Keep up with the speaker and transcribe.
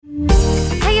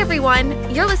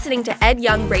everyone. You're listening to Ed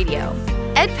Young Radio,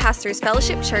 Ed Pastors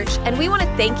Fellowship Church, and we want to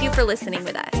thank you for listening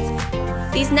with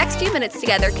us. These next few minutes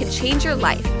together can change your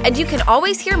life, and you can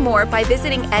always hear more by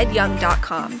visiting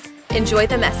edyoung.com. Enjoy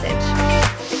the message.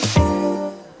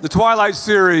 The Twilight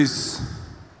series,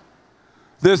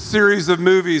 this series of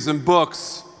movies and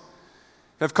books,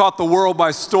 have caught the world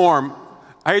by storm.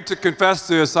 I hate to confess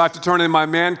this, I have to turn in my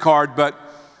man card, but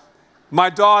my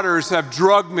daughters have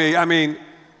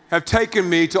have taken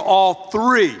me to all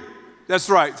three. That's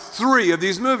right, 3 of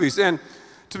these movies. And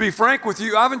to be frank with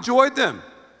you, I've enjoyed them.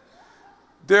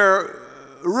 They're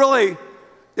really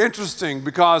interesting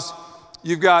because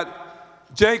you've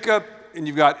got Jacob and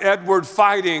you've got Edward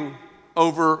fighting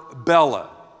over Bella.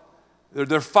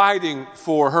 They're fighting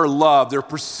for her love. They're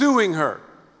pursuing her.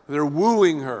 They're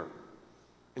wooing her.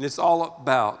 And it's all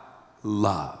about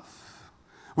love.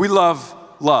 We love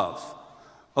love.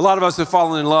 A lot of us have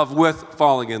fallen in love with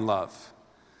falling in love.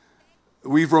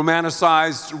 We've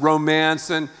romanticized romance,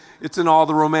 and it's in all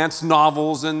the romance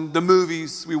novels and the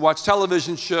movies. We watch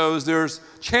television shows. There's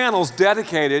channels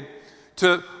dedicated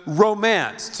to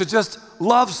romance, to just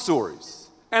love stories.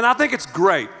 And I think it's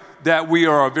great that we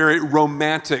are a very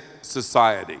romantic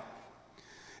society.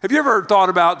 Have you ever thought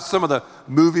about some of the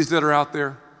movies that are out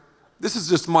there? This is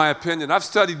just my opinion. I've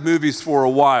studied movies for a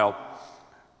while.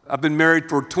 I've been married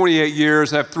for 28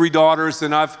 years, I have 3 daughters,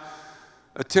 and I've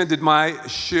attended my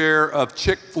share of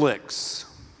chick flicks.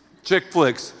 Chick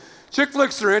flicks. Chick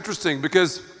flicks are interesting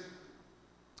because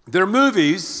they're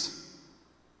movies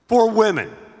for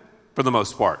women, for the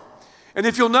most part. And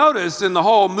if you'll notice in the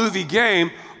whole movie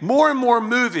game, more and more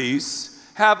movies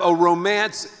have a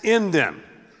romance in them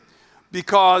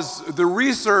because the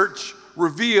research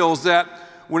reveals that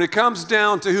when it comes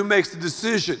down to who makes the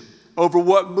decision over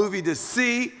what movie to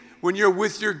see when you're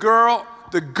with your girl,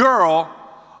 the girl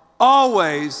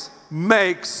always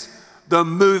makes the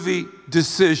movie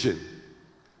decision.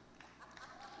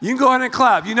 You can go ahead and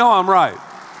clap. You know I'm right.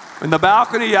 In the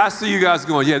balcony, I see you guys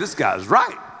going, yeah, this guy's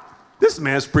right. This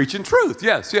man's preaching truth.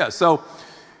 Yes. So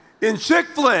in chick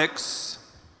flicks,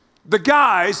 the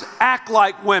guys act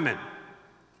like women.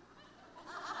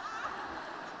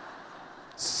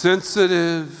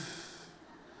 Sensitive,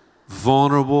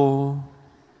 vulnerable,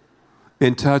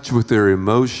 in touch with their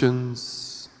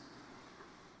emotions.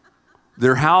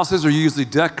 Their houses are usually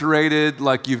decorated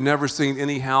like you've never seen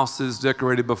any houses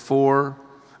decorated before.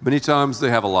 Many times they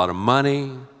have a lot of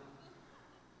money.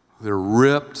 They're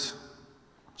ripped,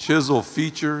 chiseled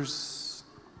features.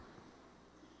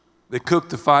 They cook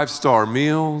the 5-star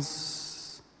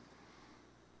meals.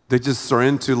 They just are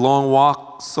into long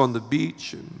walks on the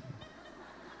beach and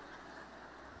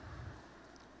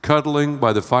cuddling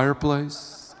by the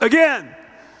fireplace. Again,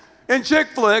 in chick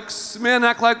flicks, men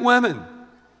act like women.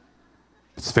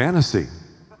 It's fantasy.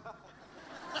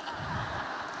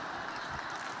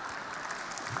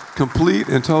 Complete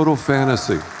and total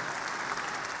fantasy.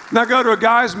 Now go to a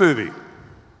guy's movie.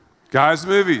 Guys'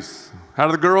 movies. How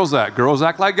do the girls act? Girls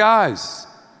act like guys.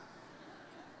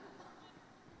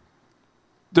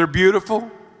 They're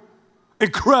beautiful,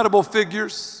 incredible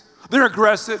figures. They're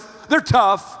aggressive. They're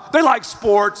tough. They like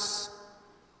sports.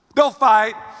 They'll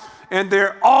fight, and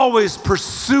they're always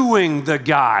pursuing the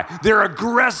guy. They're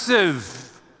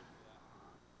aggressive.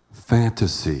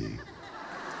 Fantasy.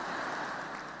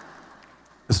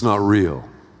 It's not real.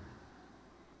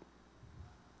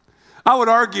 I would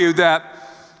argue that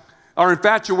our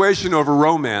infatuation over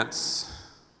romance,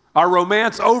 our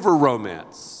romance over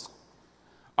romance,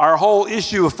 our whole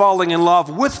issue of falling in love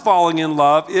with falling in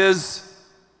love is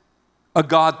a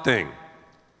God thing.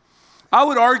 I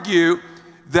would argue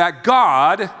that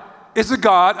God is a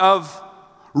God of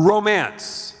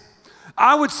romance.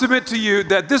 I would submit to you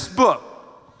that this book,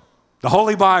 the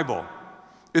Holy Bible,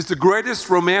 is the greatest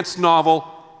romance novel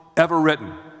ever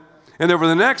written. And over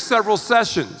the next several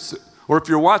sessions, or if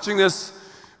you're watching this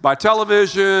by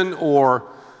television or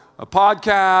a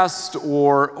podcast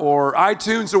or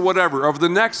iTunes or whatever, over the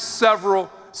next several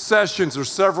sessions or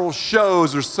several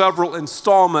shows or several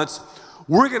installments,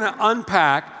 we're going to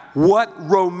unpack what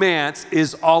romance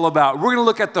is all about. We're going to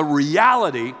look at the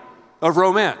reality of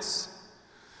romance.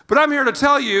 But I'm here to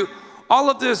tell you, all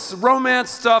of this romance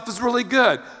stuff is really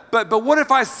good. But what if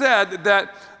I said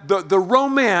that the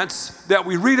romance that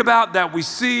we read about, that we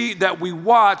see, that we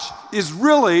watch, is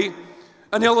really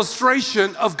an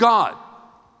illustration of God?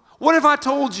 What if I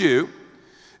told you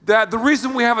that the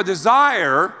reason we have a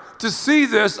desire to see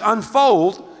this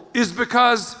unfold is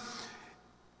because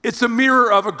it's a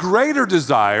mirror of a greater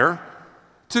desire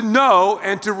to know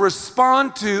and to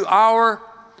respond to our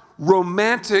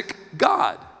romantic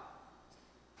God?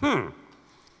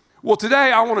 Well,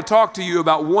 today I want to talk to you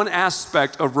about one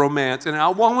aspect of romance, and I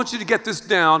want you to get this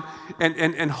down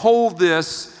and hold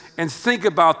this and think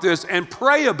about this and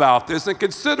pray about this and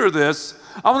consider this.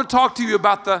 I want to talk to you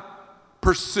about the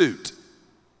pursuit.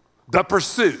 The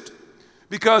pursuit.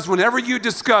 Because whenever you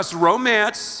discuss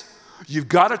romance, you've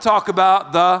got to talk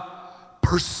about the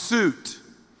pursuit.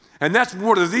 And that's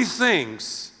one of these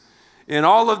things in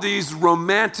all of these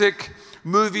romantic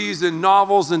movies and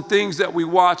novels and things that we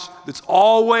watch that's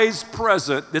always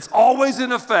present, that's always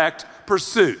in effect,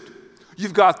 pursuit.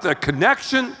 You've got the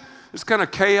connection, this kind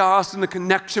of chaos in the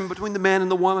connection between the man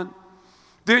and the woman.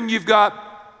 Then you've got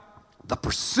the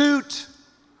pursuit,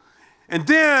 and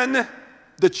then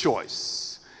the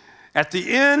choice. At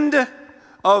the end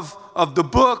of the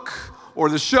book or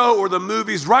the show or the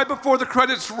movies, right before the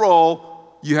credits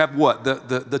roll, you have what?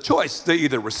 The choice. They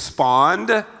either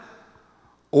respond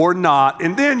or not.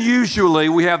 And then usually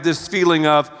we have this feeling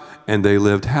of, and they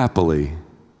lived happily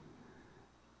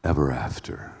ever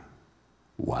after.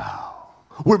 Wow.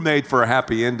 We're made for a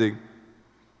happy ending.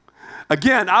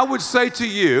 Again, I would say to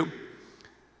you,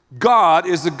 God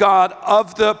is a God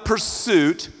of the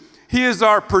pursuit. He is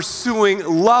our pursuing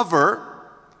lover.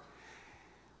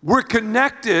 We're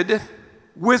connected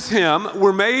with Him.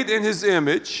 We're made in His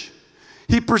image.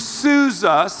 He pursues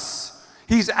us.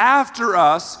 He's after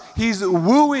us. He's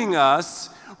wooing us,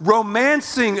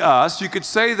 romancing us. You could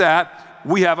say that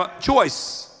we have a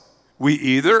choice. We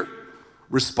either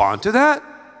respond to that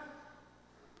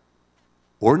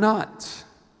or not.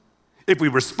 If we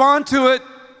respond to it,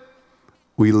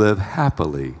 we live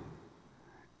happily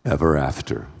ever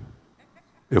after.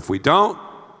 If we don't,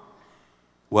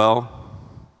 well,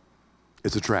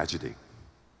 it's a tragedy.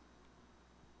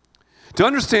 To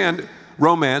understand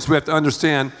romance, we have to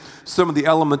understand some of the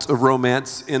elements of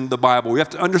romance in the Bible. We have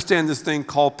to understand this thing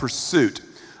called pursuit.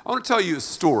 I want to tell you a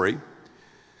story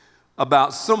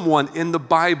about someone in the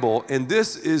Bible, and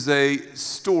this is a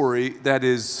story that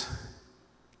is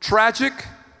tragic.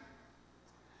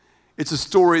 It's a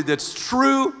story that's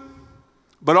true,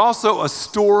 but also a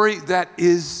story that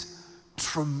is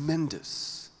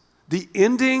tremendous. The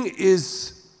ending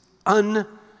is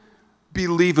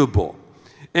unbelievable.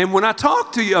 And when I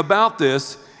talk to you about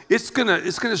this, it's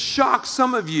gonna shock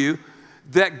some of you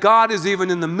that God is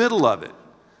even in the middle of it,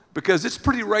 because it's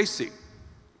pretty racy.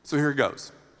 So here it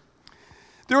goes.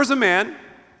 There was a man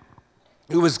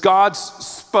who was God's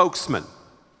spokesman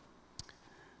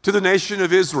to the nation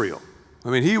of Israel. I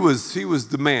mean, he was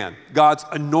the man, God's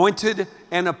anointed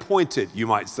and appointed, you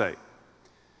might say.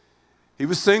 He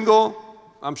was single,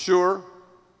 I'm sure,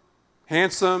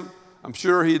 handsome. I'm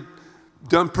sure he'd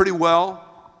done pretty well.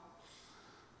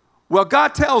 Well,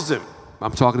 God tells him,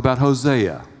 I'm talking about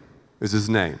Hosea is his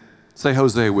name. Say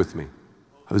Hosea with me.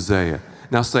 Hosea.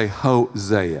 Now say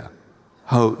Hosea.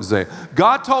 Hosea.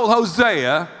 God told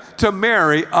Hosea to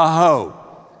marry a hoe.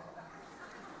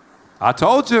 I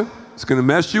told you, it's going to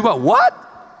mess you up. What?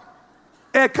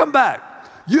 Ed, come back.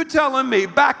 You're telling me,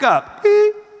 back up.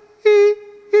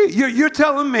 You're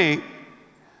telling me,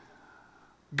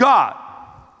 God,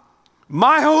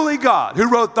 my holy God, who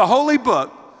wrote the holy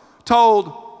book,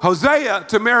 told Hosea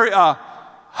to marry a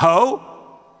hoe?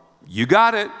 You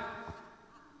got it.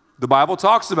 The Bible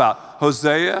talks about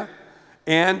Hosea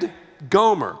and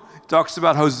Gomer. It talks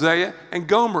about Hosea and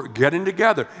Gomer getting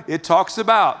together. It talks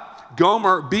about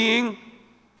Gomer being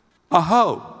a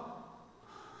hoe.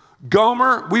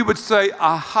 Gomer, we would say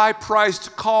a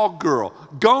high-priced call girl.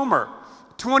 Gomer,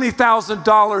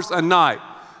 $20,000 a night.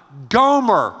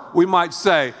 Gomer, we might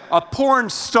say, a porn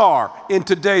star in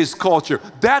today's culture.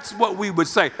 That's what we would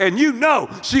say. And you know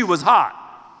she was hot.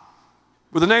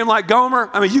 With a name like Gomer,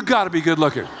 I mean, you got to be good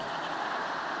looking.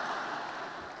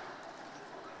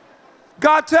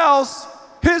 God tells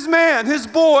his man, his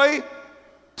boy,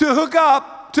 to hook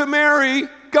up, to marry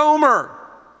Gomer.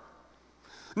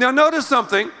 Now notice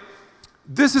something.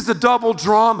 This is a double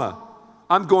drama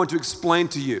I'm going to explain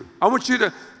to you. I want you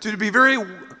to be very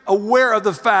aware of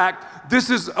the fact this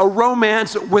is a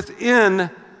romance within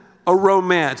a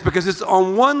romance, because it's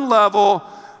on one level,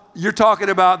 you're talking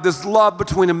about this love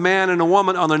between a man and a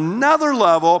woman. On another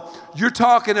level, you're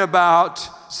talking about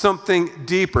something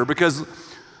deeper, because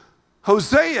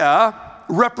Hosea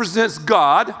represents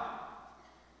God.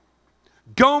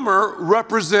 Gomer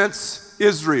represents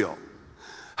Israel.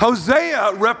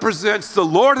 Hosea represents the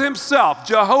Lord himself,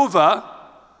 Jehovah.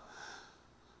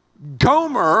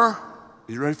 Gomer, are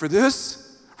you ready for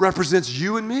this? Represents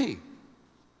you and me.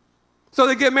 So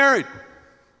they get married.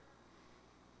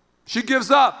 She gives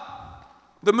up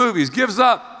the movies, gives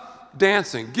up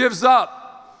dancing, gives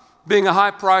up being a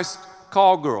high-priced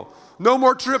call girl. No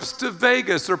more trips to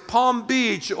Vegas or Palm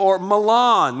Beach or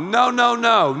Milan. No, no,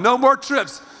 no. No more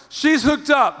trips. She's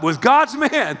hooked up with God's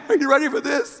man. Are you ready for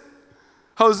this?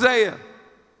 Hosea.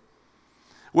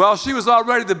 Well, she was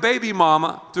already the baby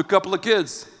mama to a couple of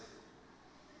kids.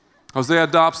 Hosea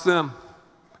adopts them.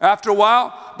 After a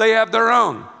while, they have their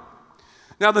own.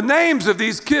 Now, the names of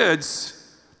these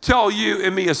kids tell you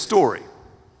and me a story.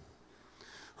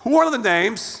 One of the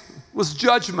names was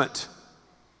Judgment.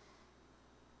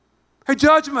 Hey,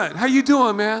 Judgment, how you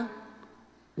doing, man?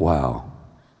 Wow.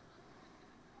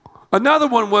 Another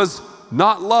one was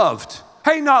Not Loved.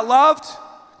 Hey, Not Loved,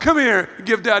 come here and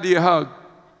give Daddy a hug.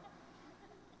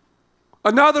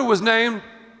 Another was named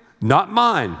Not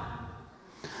Mine.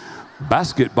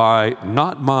 Basket by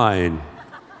Not Mine.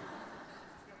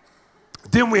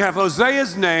 Then we have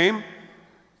Hosea's name,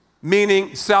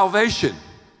 meaning salvation.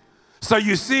 So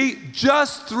you see,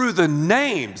 just through the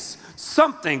names,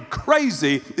 something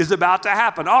crazy is about to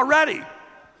happen already.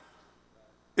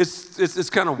 It's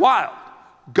kind of wild.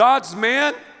 God's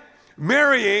man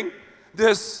marrying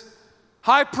this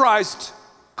high-priced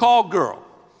call girl.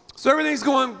 So everything's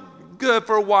going good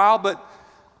for a while, but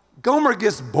Gomer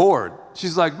gets bored.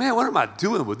 She's like, man, what am I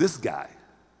doing with this guy?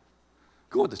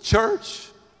 Going to church?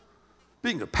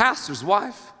 Being a pastor's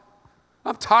wife?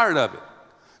 I'm tired of it.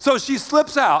 So she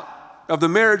slips out of the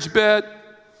marriage bed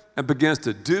and begins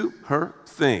to do her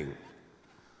thing.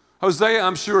 Hosea,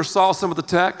 I'm sure, saw some of the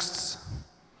texts,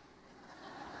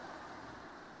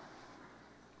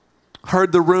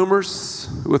 heard the rumors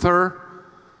with her,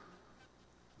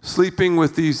 sleeping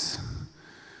with these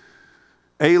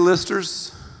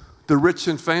A-listers, the rich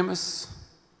and famous.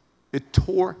 It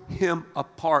tore him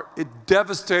apart. It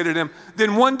devastated him.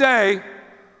 Then one day,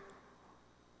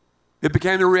 it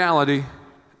became a reality.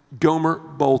 Gomer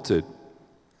bolted.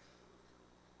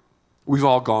 We've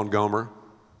all gone Gomer.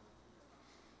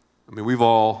 I mean, we've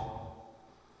all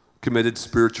committed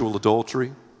spiritual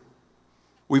adultery.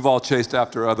 We've all chased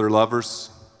after other lovers.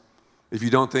 If you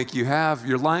don't think you have,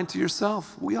 you're lying to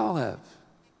yourself. We all have.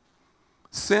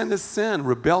 Sin is sin.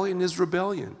 Rebellion is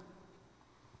rebellion.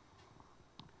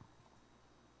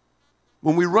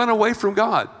 When we run away from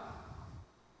God,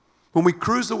 when we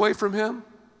cruise away from Him,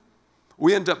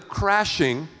 we end up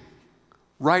crashing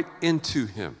right into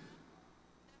Him.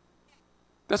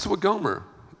 That's what Gomer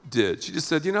did. She just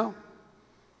said, you know,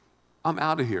 I'm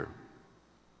out of here.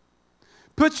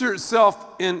 Put yourself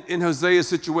in Hosea's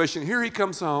situation. Here he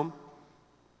comes home.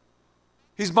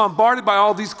 He's bombarded by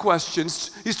all these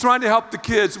questions. He's trying to help the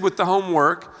kids with the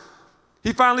homework.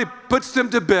 He finally puts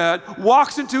them to bed,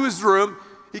 walks into his room.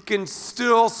 He can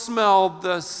still smell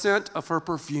the scent of her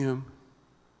perfume.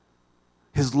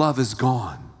 His love is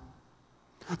gone.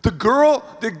 The girl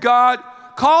that God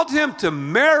called him to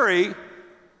marry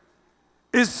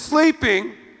is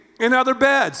sleeping in other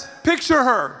beds. Picture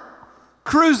her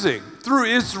cruising through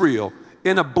Israel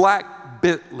in a black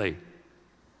Bentley.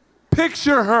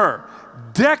 Picture her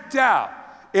decked out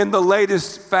in the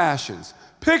latest fashions.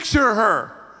 Picture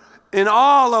her in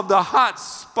all of the hot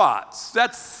spots.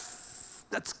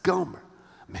 That's Gomer.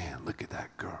 Man, look at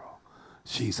that girl.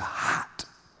 She's hot.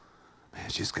 Man,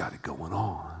 she's got it going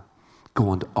on.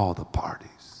 Going to all the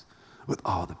parties with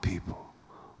all the people.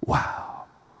 Wow.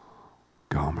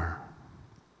 Gomer.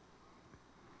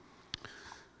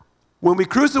 When we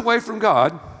cruise away from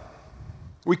God,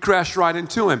 we crash right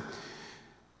into Him.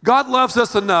 God loves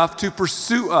us enough to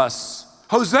pursue us.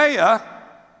 Hosea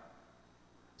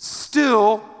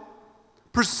still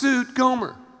pursued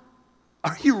Gomer.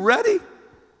 Are you ready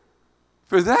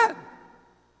for that?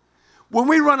 When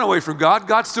we run away from God,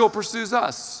 God still pursues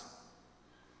us.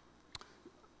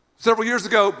 Several years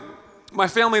ago, my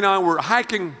family and I were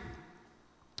hiking,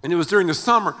 and it was during the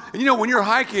summer. And you know, when you're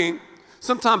hiking,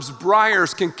 sometimes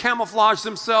briars can camouflage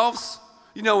themselves,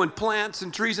 you know, in plants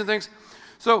and trees and things.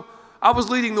 So I was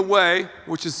leading the way,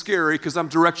 which is scary because I'm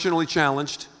directionally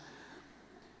challenged.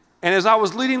 And as I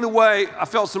was leading the way, I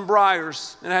felt some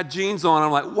briars, and I had jeans on.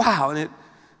 I'm like, wow, and it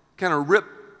kind of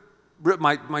ripped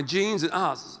my jeans, and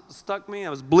it stuck me. I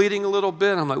was bleeding a little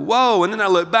bit. I'm like, whoa, and then I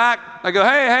look back. I go,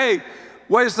 hey,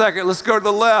 wait a second. Let's go to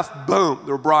the left. Boom,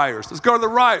 there were briars. Let's go to the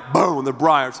right. Boom, the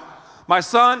briars. My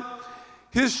son,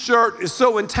 his shirt is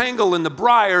so entangled in the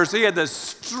briars, he had to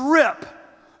strip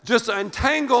just to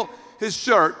entangle his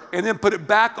shirt and then put it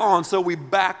back on, so we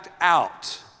backed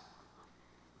out.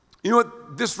 You know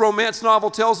what this romance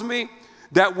novel tells me?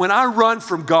 That when I run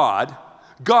from God,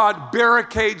 God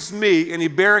barricades me and He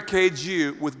barricades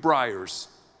you with briars.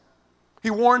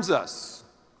 He warns us.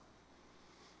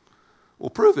 Well,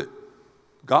 prove it.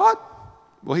 God?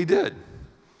 Well, He did.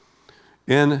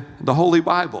 in the Holy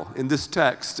Bible, in this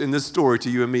text, in this story to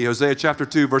you and me. Hosea chapter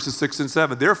 2, verses 6 and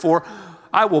 7. Therefore,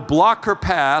 I will block her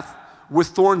path with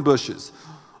thorn bushes.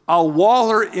 I'll wall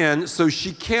her in so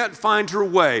she can't find her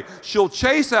way. She'll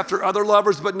chase after other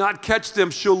lovers but not catch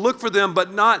them. She'll look for them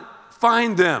but not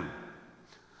find them.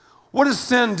 What does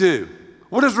sin do?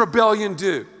 What does rebellion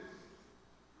do?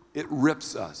 It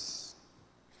rips us.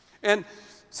 And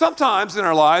sometimes in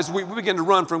our lives, we begin to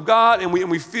run from God and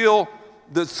we feel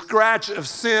the scratch of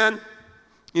sin.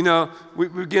 You know, we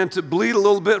begin to bleed a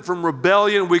little bit from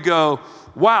rebellion. We go,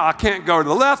 wow, I can't go to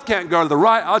the left, can't go to the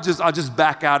right. I'll just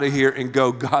back out of here and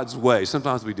go God's way.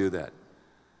 Sometimes we do that.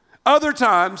 Other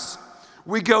times,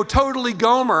 we go totally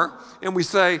Gomer and we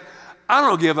say, I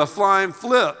don't give a flying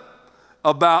flip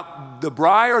about the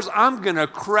briars. I'm going to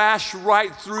crash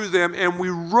right through them. And we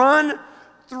run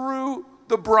through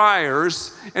the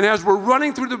briars. And as we're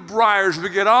running through the briars, we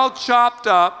get all chopped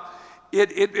up.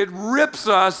 It rips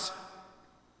us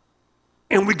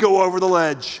and we go over the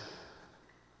ledge.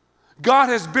 God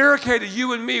has barricaded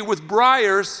you and me with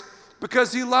briars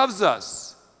because he loves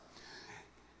us.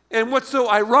 And what's so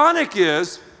ironic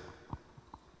is,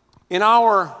 in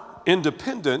our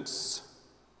independence,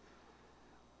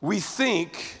 we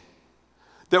think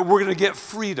that we're going to get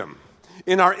freedom.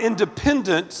 In our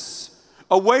independence,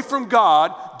 away from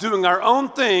God, doing our own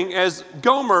thing as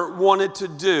Gomer wanted to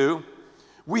do,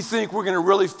 we think we're going to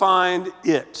really find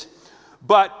it.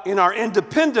 But in our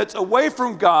independence, away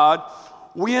from God,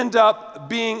 we end up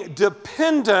being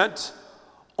dependent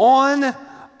on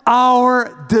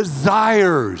our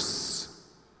desires.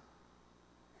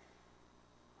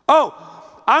 Oh,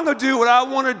 I'm going to do what I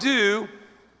want to do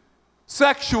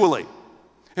sexually.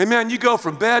 And man, you go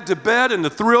from bed to bed and the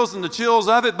thrills and the chills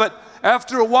of it, but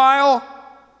after a while,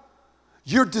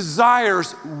 your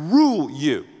desires rule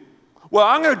you. Well,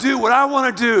 I'm going to do what I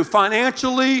want to do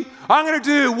financially. I'm going to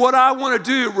do what I want to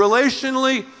do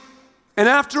relationally. And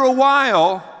after a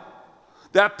while,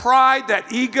 that pride,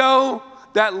 that ego,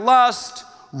 that lust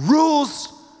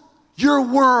rules your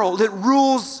world. It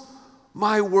rules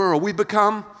my world. We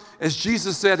become, as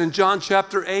Jesus said in John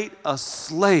chapter 8, a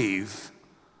slave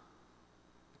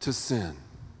to sin.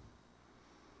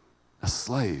 A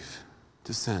slave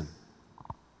to sin.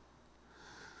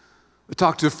 I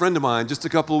talked to a friend of mine just a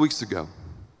couple of weeks ago.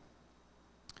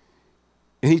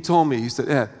 And he told me, he said,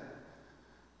 Ed,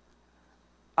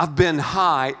 I've been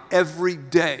high every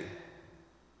day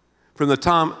from the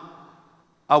time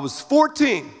I was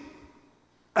 14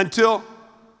 until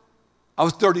I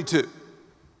was 32.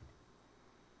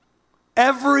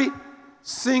 Every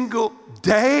single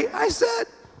day, I said.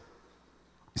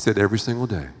 He said, every single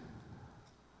day.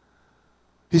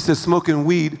 He said, smoking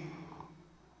weed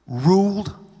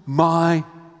ruled my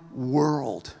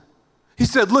world. He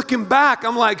said, looking back,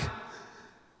 I'm like,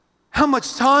 how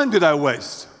much time did I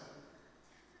waste?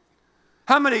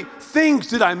 How many things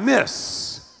did I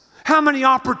miss? How many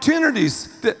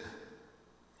opportunities that,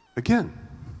 again,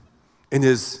 in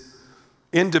his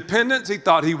independence, he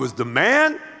thought he was the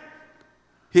man.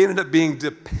 He ended up being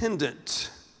dependent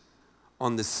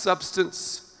on this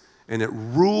substance, and it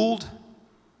ruled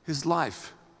his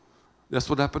life. That's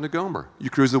what happened to Gomer. You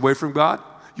cruise away from God,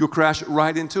 you'll crash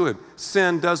right into him.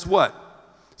 Sin does what?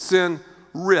 Sin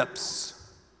rips.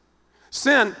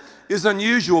 Sin is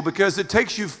unusual because it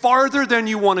takes you farther than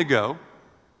you want to go.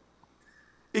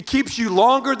 It keeps you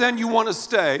longer than you want to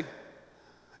stay,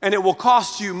 and it will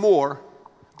cost you more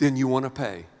than you want to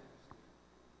pay.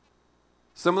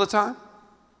 Some of the time?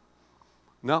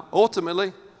 No,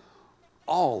 ultimately,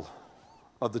 all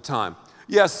of the time.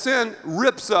 Yes, sin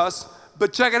rips us,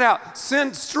 but check it out.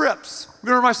 Sin strips.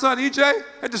 Remember my son EJ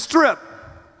had to strip.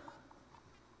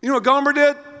 You know what Gomer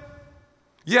did?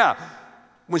 Yeah,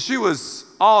 when she was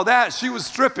all that, she was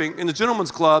stripping in the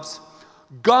gentlemen's clubs.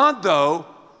 God, though,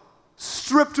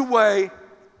 stripped away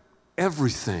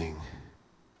everything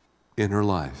in her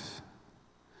life.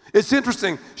 It's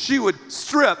interesting. She would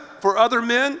strip for other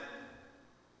men.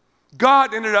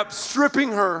 God ended up stripping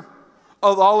her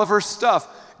of all of her stuff.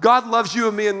 God loves you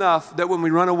and me enough that when we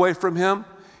run away from him,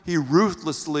 he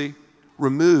ruthlessly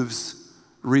removes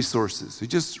resources. He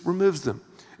just removes them.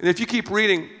 And if you keep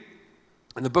reading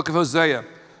in the book of Hosea,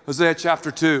 Hosea chapter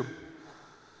 2,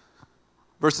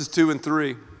 verses 2 and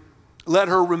 3, let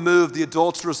her remove the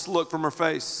adulterous look from her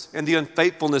face and the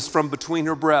unfaithfulness from between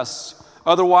her breasts.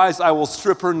 Otherwise, I will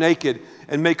strip her naked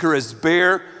and make her as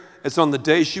bare as on the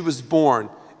day she was born.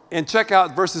 And check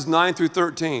out verses 9 through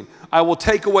 13. I will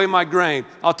take away my grain.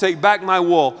 I'll take back my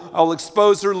wool. I will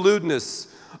expose her lewdness.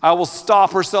 I will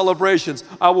stop her celebrations.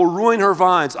 I will ruin her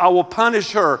vines. I will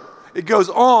punish her. It goes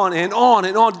on and on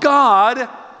and on. God,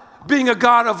 being a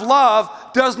God of love,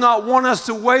 does not want us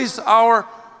to waste our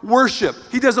worship.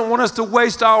 He doesn't want us to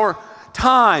waste our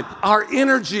time, our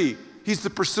energy. He's the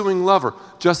pursuing lover,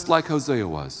 just like Hosea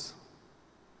was.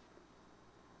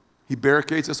 He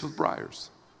barricades us with briars.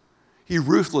 He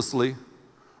ruthlessly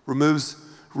removes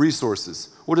resources.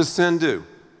 What does sin do?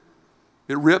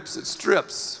 It rips, it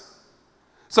strips.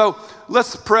 So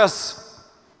let's press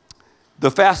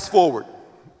the fast forward.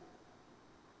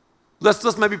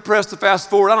 Let's maybe press the fast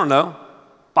forward, I don't know,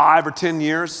 5 or 10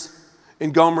 years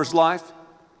in Gomer's life.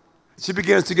 She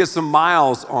begins to get some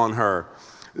miles on her.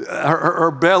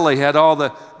 Her belly had all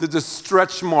the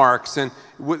stretch marks and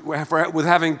with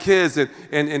having kids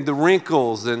and the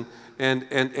wrinkles and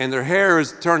her hair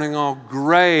is turning all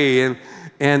gray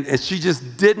and she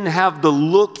just didn't have the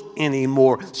look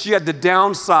anymore. She had to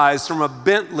downsize from a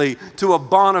Bentley to a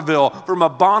Bonneville, from a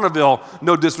Bonneville,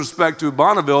 no disrespect to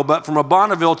Bonneville, but from a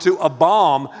Bonneville to a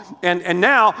bomb. And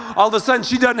now, all of a sudden,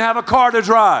 she doesn't have a car to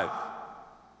drive.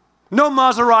 No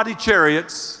Maserati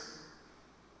chariots.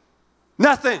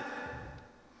 Nothing.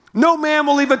 No man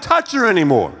will even touch her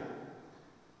anymore.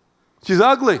 She's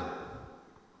ugly.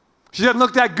 She doesn't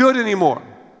look that good anymore.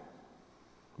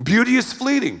 Beauty is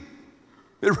fleeting.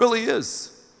 It really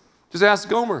is. Just ask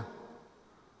Gomer.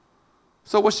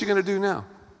 So what's she going to do now?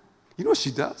 You know what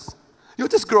she does? You know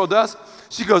what this girl does?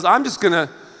 She goes, I'm just going to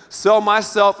sell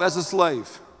myself as a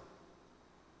slave.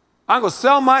 I'm going to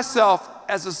sell myself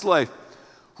as a slave.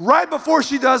 Right before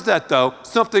she does that, though,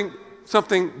 something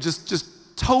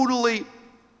just totally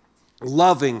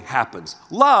loving happens.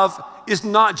 Love is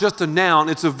not just a noun,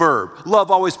 it's a verb. Love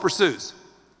always pursues.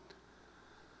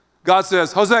 God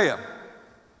says, Hosea,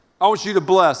 I want you to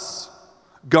bless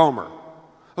Gomer.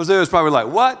 Hosea was probably like,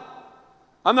 what?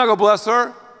 I'm not going to bless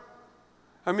her.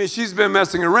 I mean, she's been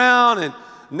messing around, and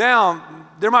now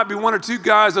there might be 1 or 2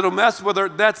 guys that'll mess with her.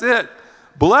 That's it.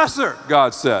 Bless her,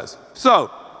 God says. So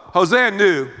Hosea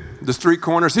knew the street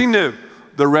corners. He knew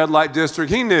the red light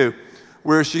district. He knew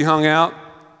where she hung out.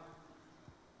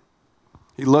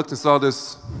 He looked and saw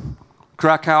this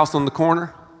crack house on the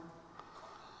corner.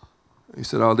 He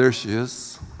said, oh, there she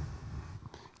is.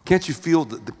 Can't you feel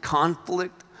the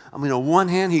conflict? I mean, on one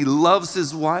hand, he loves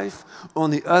his wife.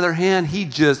 On the other hand, he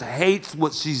just hates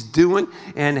what she's doing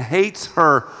and hates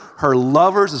her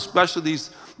lovers, especially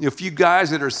these few guys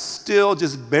that are still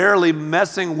just barely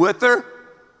messing with her.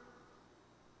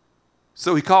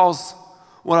 So he calls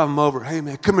one of them over. Hey,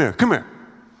 man, come here.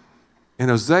 And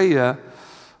Hosea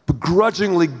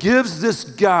begrudgingly gives this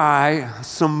guy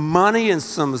some money and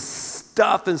some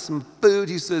stuff and some food.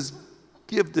 He says,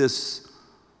 give this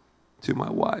to my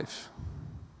wife.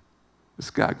 This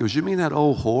guy goes, you mean that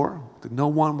old whore that no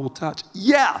one will touch?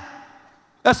 Yeah,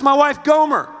 that's my wife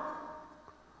Gomer.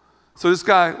 So this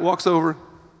guy walks over,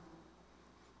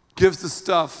 gives the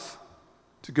stuff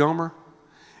to Gomer,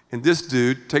 and this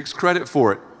dude takes credit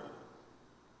for it.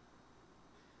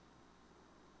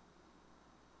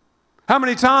 How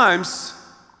many times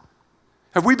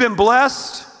have we been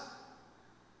blessed?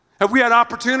 Have we had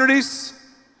opportunities?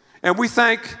 And we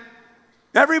thank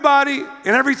everybody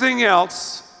and everything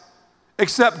else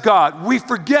except God. We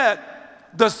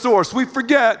forget the source. We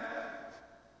forget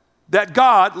that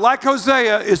God, like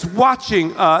Hosea, is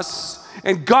watching us,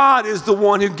 and God is the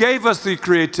one who gave us the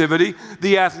creativity,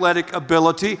 the athletic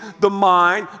ability, the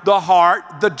mind, the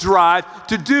heart, the drive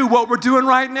to do what we're doing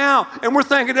right now. And we're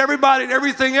thanking everybody and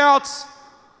everything else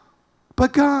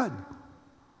but God.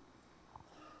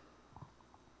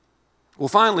 Well,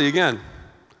 finally, again,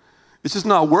 it's just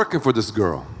not working for this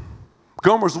girl.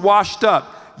 Gomer's washed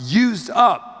up, used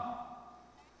up,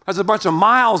 has a bunch of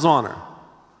miles on her.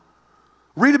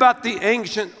 Read about the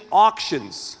ancient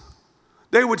auctions.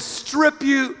 They would strip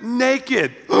you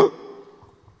naked.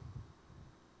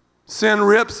 Sin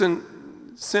rips and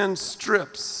sin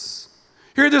strips.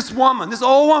 Here this woman, this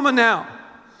old woman now,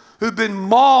 who'd been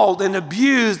mauled and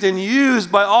abused and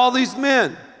used by all these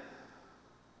men,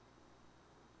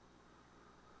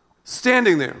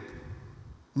 standing there,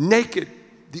 naked,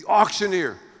 the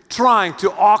auctioneer, trying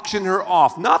to auction her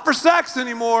off, not for sex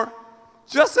anymore,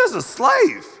 just as a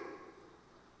slave.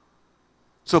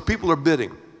 So people are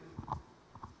bidding.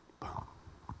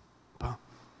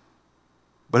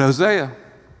 But Hosea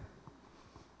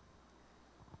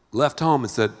left home and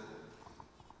said,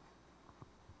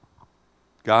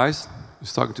 guys,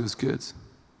 he's talking to his kids,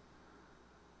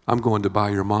 I'm going to buy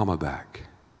your mama back.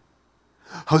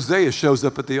 Hosea shows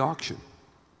up at the auction.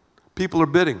 People are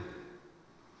bidding.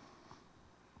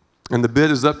 And the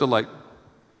bid is up to like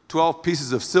 12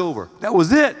 pieces of silver. That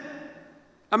was it.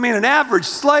 I mean, an average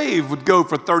slave would go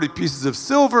for 30 pieces of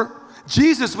silver.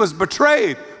 Jesus was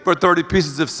betrayed for 30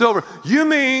 pieces of silver. You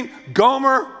mean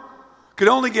Gomer could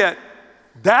only get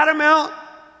that amount?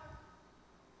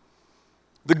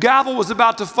 The gavel was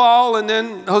about to fall, and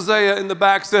then Hosea in the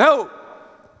back said, oh,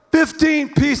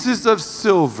 15 pieces of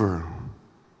silver.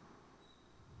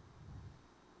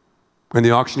 And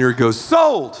the auctioneer goes,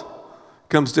 sold.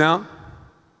 Comes down.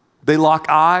 They lock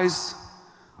eyes.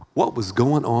 What was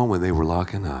going on when they were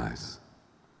locking eyes?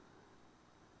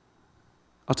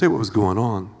 I'll tell you what was going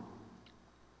on.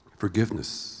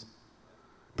 Forgiveness,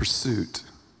 pursuit,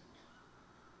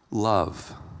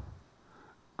 love,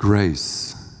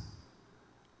 grace,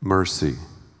 mercy.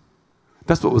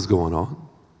 That's what was going on.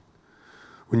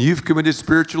 When you've committed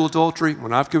spiritual adultery,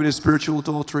 when I've committed spiritual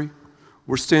adultery,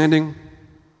 we're standing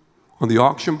on the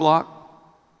auction block.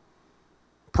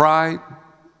 Pride,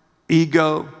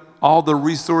 ego, all the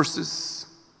resources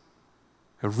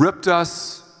have ripped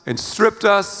us and stripped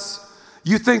us.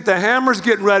 You think the hammer's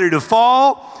getting ready to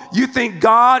fall? You think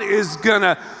God is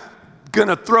gonna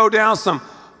throw down some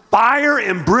fire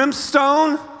and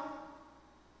brimstone?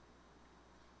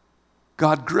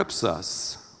 God grips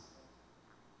us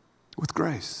with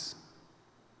grace,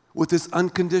 with his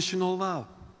unconditional love.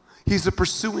 He's a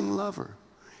pursuing lover.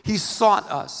 He sought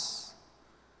us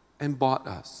and bought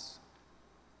us.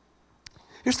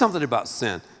 Here's something about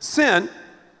sin. Sin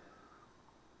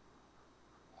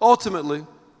ultimately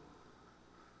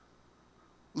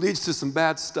leads to some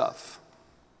bad stuff.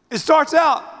 It starts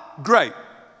out great.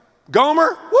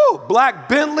 Gomer, woo, black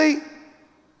Bentley,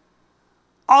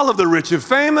 all of the rich and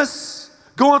famous,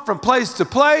 going from place to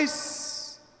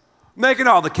place, making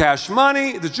all the cash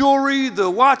money, the jewelry, the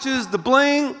watches, the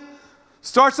bling.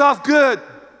 Starts off good.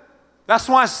 That's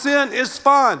why sin is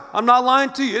fun. I'm not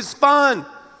lying to you. It's fun.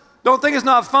 Don't think it's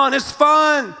not fun. It's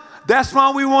fun. That's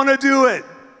why we want to do it.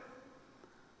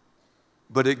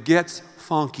 But it gets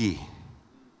funky.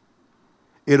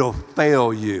 It'll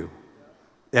fail you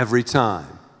every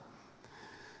time.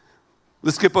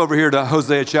 Let's skip over here to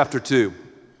Hosea chapter 2,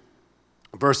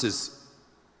 verses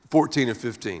 14 and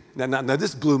 15. Now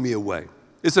this blew me away.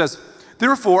 It says,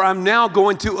 therefore, I'm now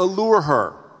going to allure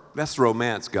her. That's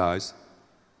romance, guys.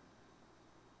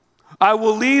 I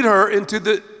will lead her into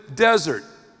the desert.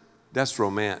 That's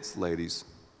romance, ladies.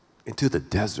 Into the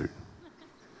desert.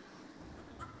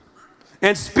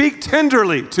 And speak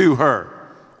tenderly to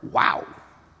her. Wow.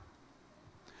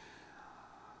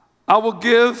 I will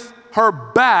give her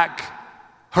back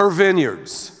her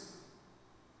vineyards.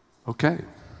 Okay.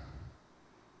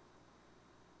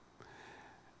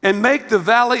 And make the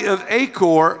valley of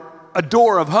Achor a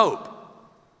door of hope.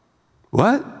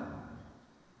 What?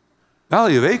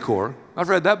 Valley of Achor? I've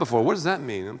read that before. What does that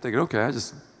mean? I'm thinking, okay,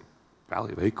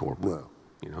 Valley of Achor, blah,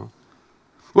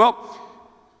 Well,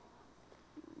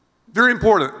 very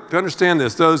important to understand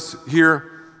this. Those here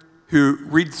who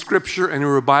read Scripture and who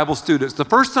are Bible students, the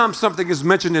first time something is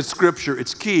mentioned in Scripture,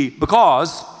 it's key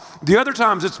because the other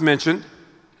times it's mentioned,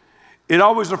 it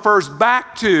always refers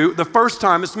back to the first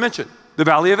time it's mentioned, the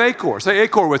Valley of Achor. Say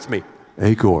Achor with me.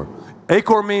 Achor.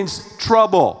 Achor means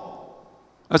trouble.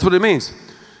 That's what it means.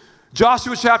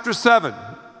 Joshua chapter 7.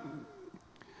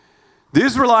 The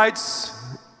Israelites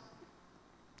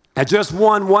had just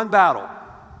won one battle.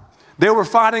 They were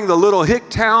fighting the little hick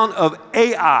town of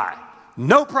Ai.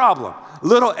 No problem.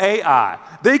 Little Ai.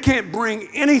 They can't bring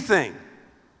anything.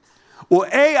 Well,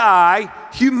 Ai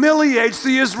humiliates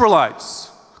the Israelites.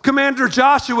 Commander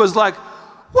Joshua was like,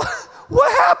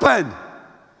 what happened?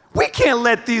 We can't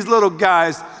let these little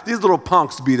guys, these little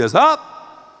punks beat us up.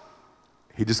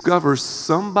 He discovers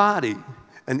somebody,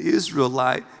 an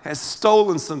Israelite, has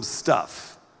stolen some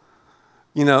stuff.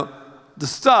 The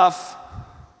stuff,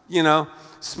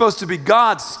 supposed to be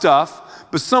God's stuff,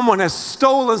 but someone has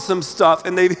stolen some stuff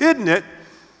and they've hidden it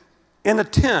in a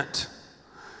tent.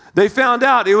 They found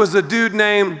out it was a dude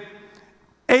named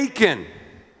Achan.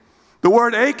 The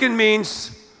word Achan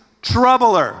means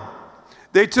troubler.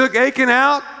 They took Achan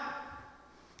out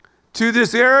to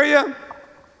this area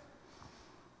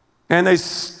and they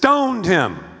stoned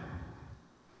him,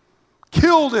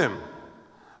 killed him,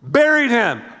 buried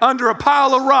him under a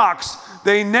pile of rocks.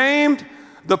 They named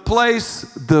the place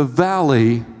the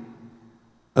Valley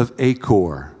of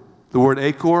Achor. The word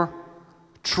Achor,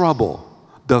 trouble.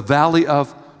 The Valley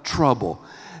of Trouble.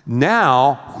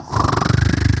 Now,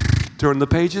 turn the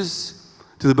pages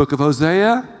to the book of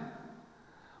Hosea.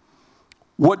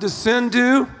 What does sin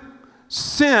do?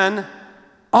 Sin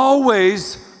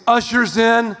always ushers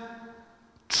in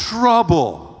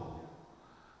trouble.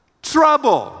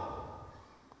 Trouble.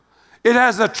 It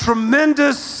has a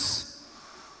tremendous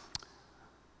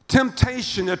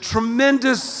temptation, a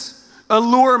tremendous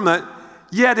allurement,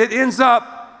 yet it ends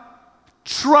up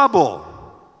trouble.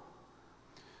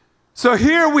 So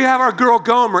here we have our girl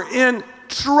Gomer in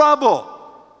trouble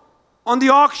on the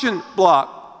auction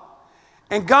block.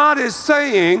 And God is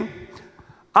saying,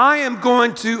 I am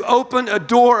going to open a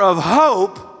door of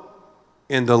hope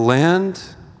in the land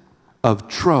of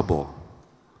trouble.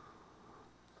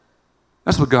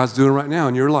 That's what God's doing right now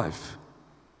in your life.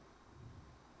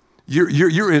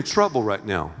 You're in trouble right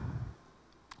now.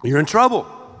 You're in trouble.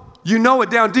 You know it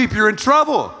down deep, you're in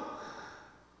trouble.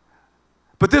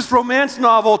 But this romance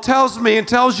novel tells me and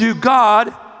tells you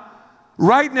God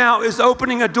right now is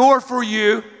opening a door for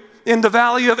you in the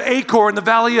valley of Achor, in the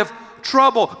valley of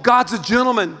trouble. God's a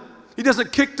gentleman. He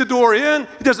doesn't kick the door in.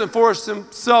 He doesn't force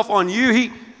himself on you.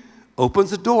 He opens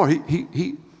the door.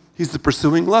 He's the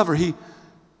pursuing lover. He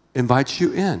invites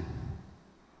you in.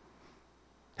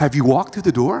 Have you walked through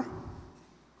the door?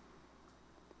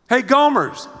 Hey,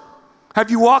 Gomers,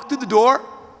 have you walked through the door?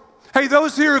 Hey,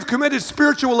 those here who have committed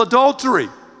spiritual adultery,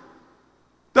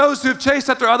 those who have chased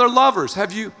after other lovers,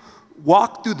 have you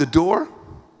walked through the door?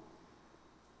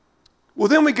 Well,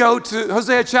 then we go to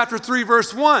Hosea chapter 3,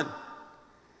 verse 1.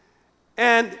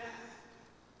 And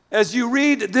as you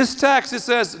read this text, it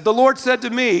says, the Lord said to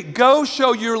me, go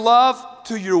show your love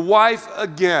to your wife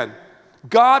again.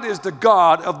 God is the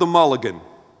God of the mulligan.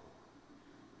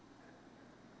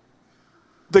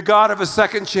 The God of a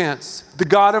second chance. The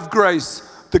God of grace.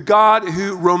 The God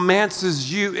who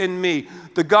romances you and me.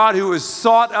 The God who has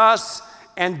sought us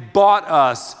and bought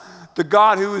us. The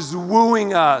God who is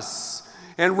wooing us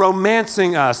and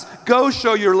romancing us. Go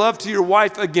show your love to your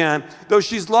wife again. Though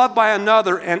she's loved by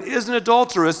another and is an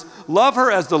adulteress, love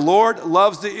her as the Lord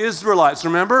loves the Israelites.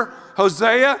 Remember,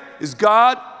 Hosea is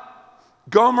God,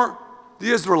 Gomer,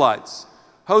 the Israelites.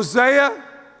 Hosea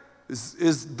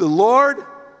is the Lord,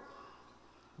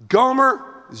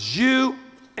 Gomer is you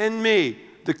and me.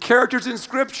 The characters in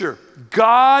Scripture,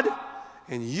 God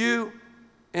and you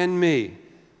and me.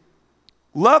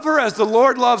 Love her as the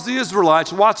Lord loves the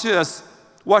Israelites. Watch this.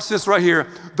 Watch this right here.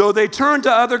 Though they turn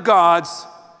to other gods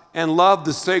and love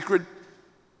the sacred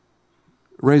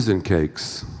raisin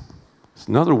cakes. It's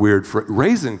another weird phrase.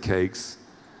 Raisin cakes.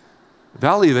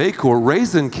 Valley of Achor,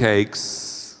 raisin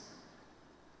cakes.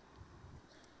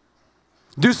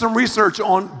 Do some research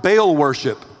on Baal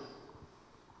worship.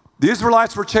 The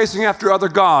Israelites were chasing after other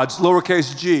gods,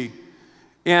 lowercase g.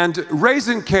 And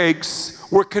raisin cakes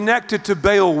were connected to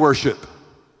Baal worship.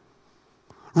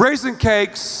 Raisin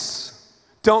cakes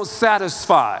don't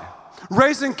satisfy.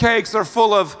 Raisin cakes are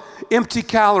full of empty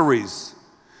calories.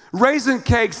 Raisin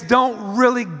cakes don't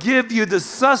really give you the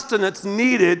sustenance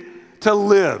needed to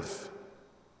live.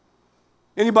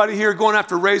 Anybody here going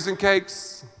after raisin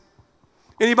cakes?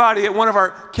 Anybody at one of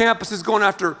our campuses going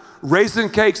after raisin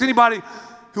cakes? Anybody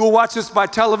who will watch this by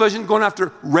television going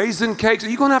after raisin cakes? Are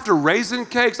you going after raisin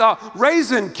cakes? Oh,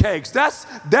 raisin cakes, that's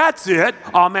it.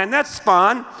 Oh man, that's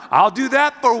fun. I'll do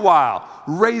that for a while.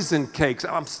 Raisin cakes,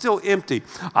 I'm still empty.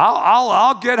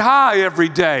 I'll get high every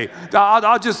day.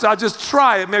 I'll just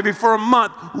try it maybe for a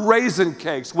month. Raisin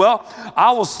cakes. Well,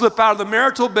 I will slip out of the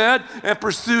marital bed and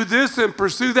pursue this and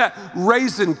pursue that.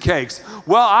 Raisin cakes.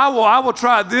 Well, I will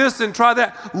try this and try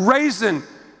that. Raisin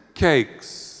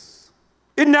cakes.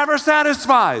 It never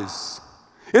satisfies.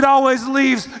 It always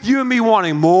leaves you and me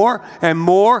wanting more and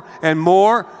more and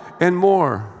more and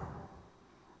more.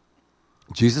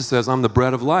 Jesus says, I'm the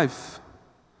bread of life.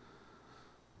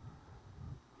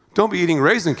 Don't be eating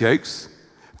raisin cakes.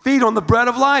 Feed on the bread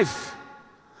of life.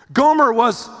 Gomer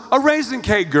was a raisin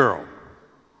cake girl.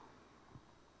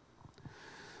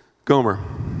 Gomer,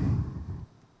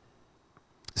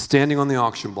 standing on the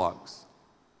auction blocks.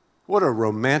 What a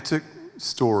romantic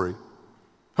story.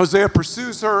 Hosea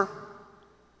pursues her,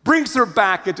 brings her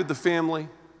back into the family,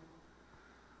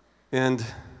 and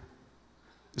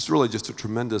it's really just a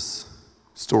tremendous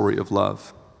story of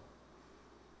love.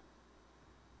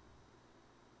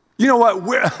 You know what?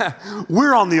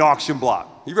 We're on the auction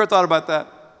block. You ever thought about that?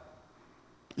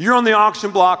 You're on the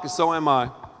auction block, and so am I.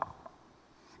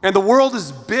 And the world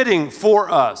is bidding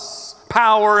for us.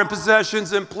 Power and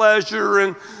possessions and pleasure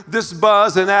and this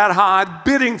buzz and that high,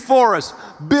 bidding for us,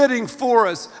 bidding for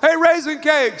us. Hey, raisin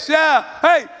cakes, yeah.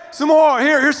 Hey, some more.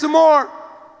 Here's some more.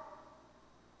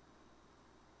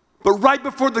 But right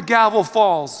before the gavel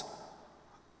falls,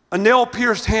 a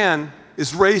nail-pierced hand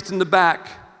is raised in the back.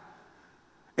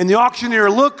 And the auctioneer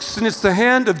looks, and it's the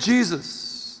hand of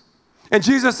Jesus. And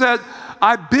Jesus said,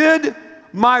 I bid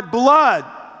my blood,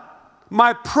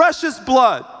 my precious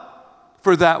blood,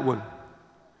 for that one.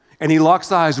 And he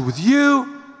locks eyes with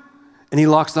you, and he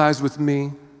locks eyes with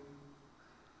me.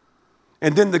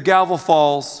 And then the gavel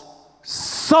falls,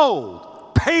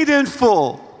 sold, paid in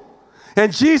full.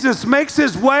 And Jesus makes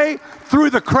his way through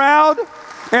the crowd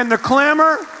and the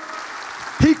clamor.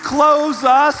 He clothes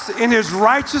us in his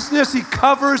righteousness. He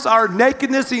covers our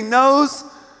nakedness. He knows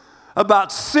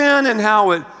about sin and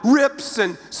how it rips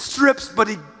and strips, but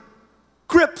he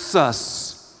grips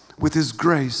us with his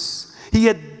grace. He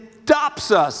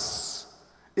adopts us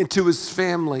into his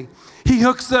family. He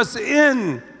hooks us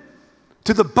in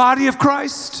to the body of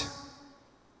Christ.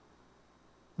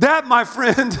 That, my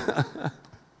friend,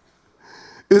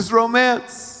 is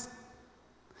romance.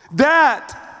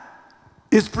 That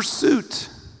is pursuit.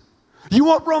 You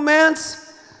want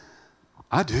romance?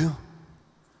 I do.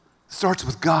 It starts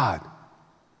with God.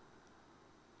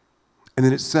 And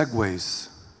then it segues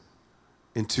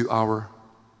into our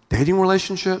dating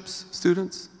relationships,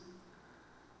 students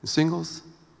and singles,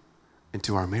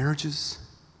 into our marriages,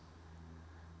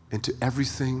 into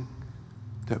everything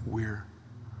that we're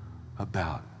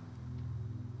about.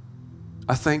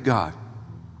 I thank God.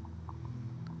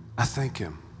 I thank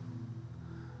him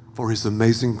for his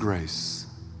amazing grace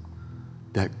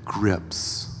that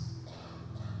grips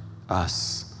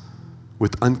us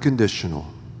with unconditional,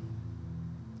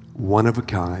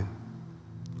 one-of-a-kind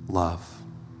love.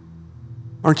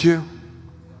 Aren't you?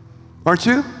 Aren't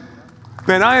you?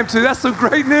 Man, I am too. That's some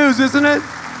great news, isn't it?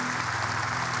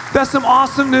 That's some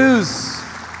awesome news.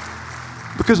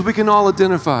 Because we can all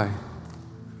identify.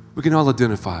 We can all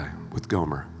identify with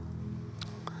Gomer.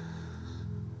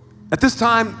 At this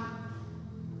time,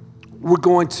 we're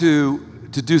going to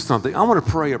do something. I want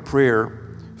to pray a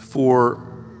prayer for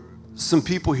some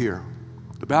people here.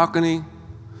 The balcony,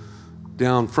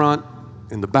 down front,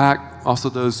 in the back, also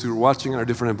those who are watching in our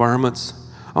different environments.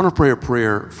 I want to pray a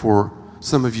prayer for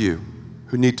some of you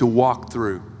who need to walk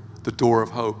through the door of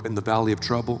hope in the valley of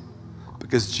trouble,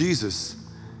 because Jesus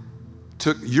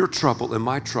took your trouble and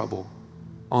my trouble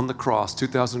on the cross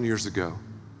 2,000 years ago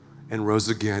and rose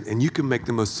again. And you can make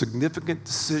the most significant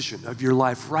decision of your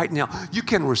life right now. You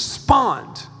can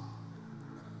respond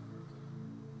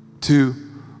to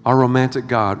our romantic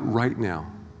God right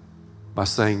now by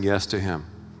saying yes to him.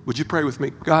 Would you pray with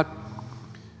me? God,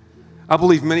 I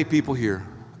believe many people here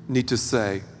need to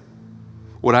say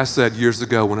what I said years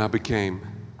ago when I became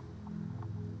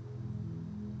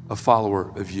a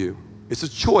follower of you. It's a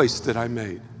choice that I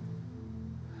made.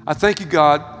 I thank you,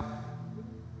 God,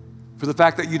 for the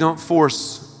fact that you don't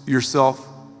force yourself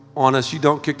on us. You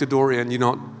don't kick the door in. You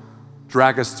don't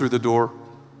drag us through the door.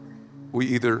 We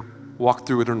either walk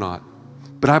through it or not.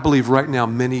 But I believe right now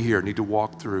many here need to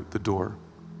walk through the door.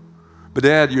 But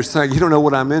Dad, you're saying you don't know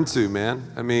what I'm into,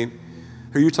 man. I mean,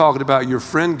 here you're talking about your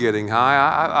friend getting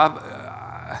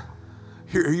high.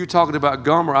 Here you're talking about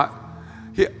Gomer.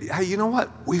 Hey, you know what?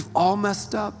 We've all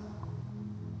messed up.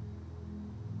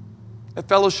 At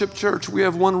Fellowship Church, we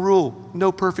have one rule: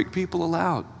 no perfect people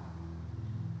allowed.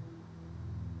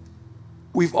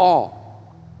 We've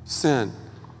all sinned.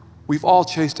 We've all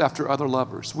chased after other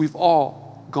lovers. We've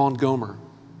all gone Gomer.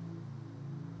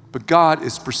 But God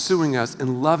is pursuing us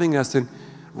and loving us. And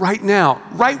right now,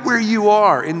 right where you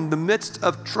are, in the midst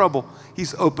of trouble,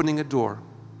 he's opening a door.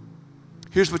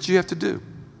 Here's what you have to do.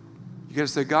 You got to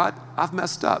say, God, I've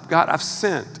messed up. God, I've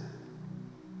sinned.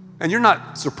 And you're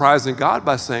not surprising God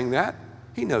by saying that.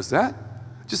 He knows that.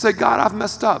 Just say, God, I've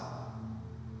messed up.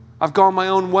 I've gone my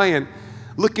own way. And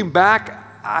looking back,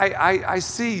 I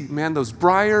see, man, those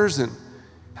briars and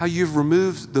how you've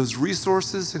removed those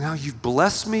resources and how you've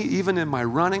blessed me even in my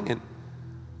running. And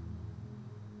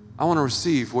I want to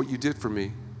receive what you did for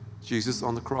me, Jesus,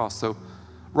 on the cross. So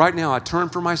right now, I turn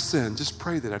from my sin. Just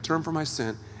pray that. I turn from my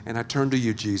sin and I turn to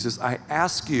you, Jesus. I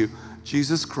ask you,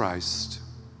 Jesus Christ,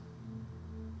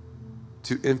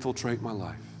 to infiltrate my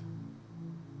life.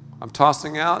 I'm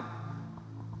tossing out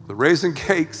the raisin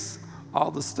cakes,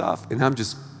 all the stuff, and I'm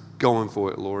just going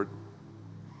for it, Lord.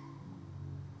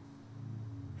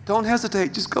 Don't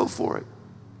hesitate, just go for it.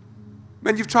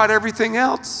 Man, you've tried everything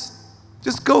else.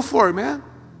 Just go for it, man.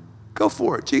 Go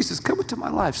for it. Jesus, come into my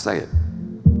life. Say it.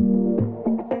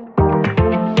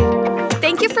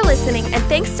 Thank you for listening, and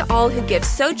thanks to all who give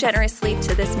so generously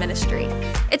to this ministry.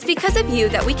 It's because of you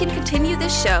that we can continue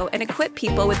this show and equip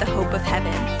people with the hope of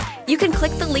heaven. You can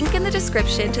click the link in the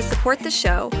description to support the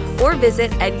show or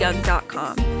visit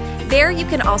edyoung.com. There you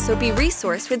can also be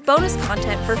resourced with bonus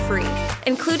content for free,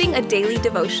 including a daily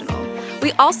devotional.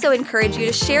 We also encourage you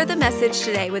to share the message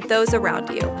today with those around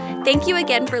you. Thank you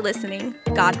again for listening.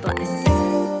 God bless.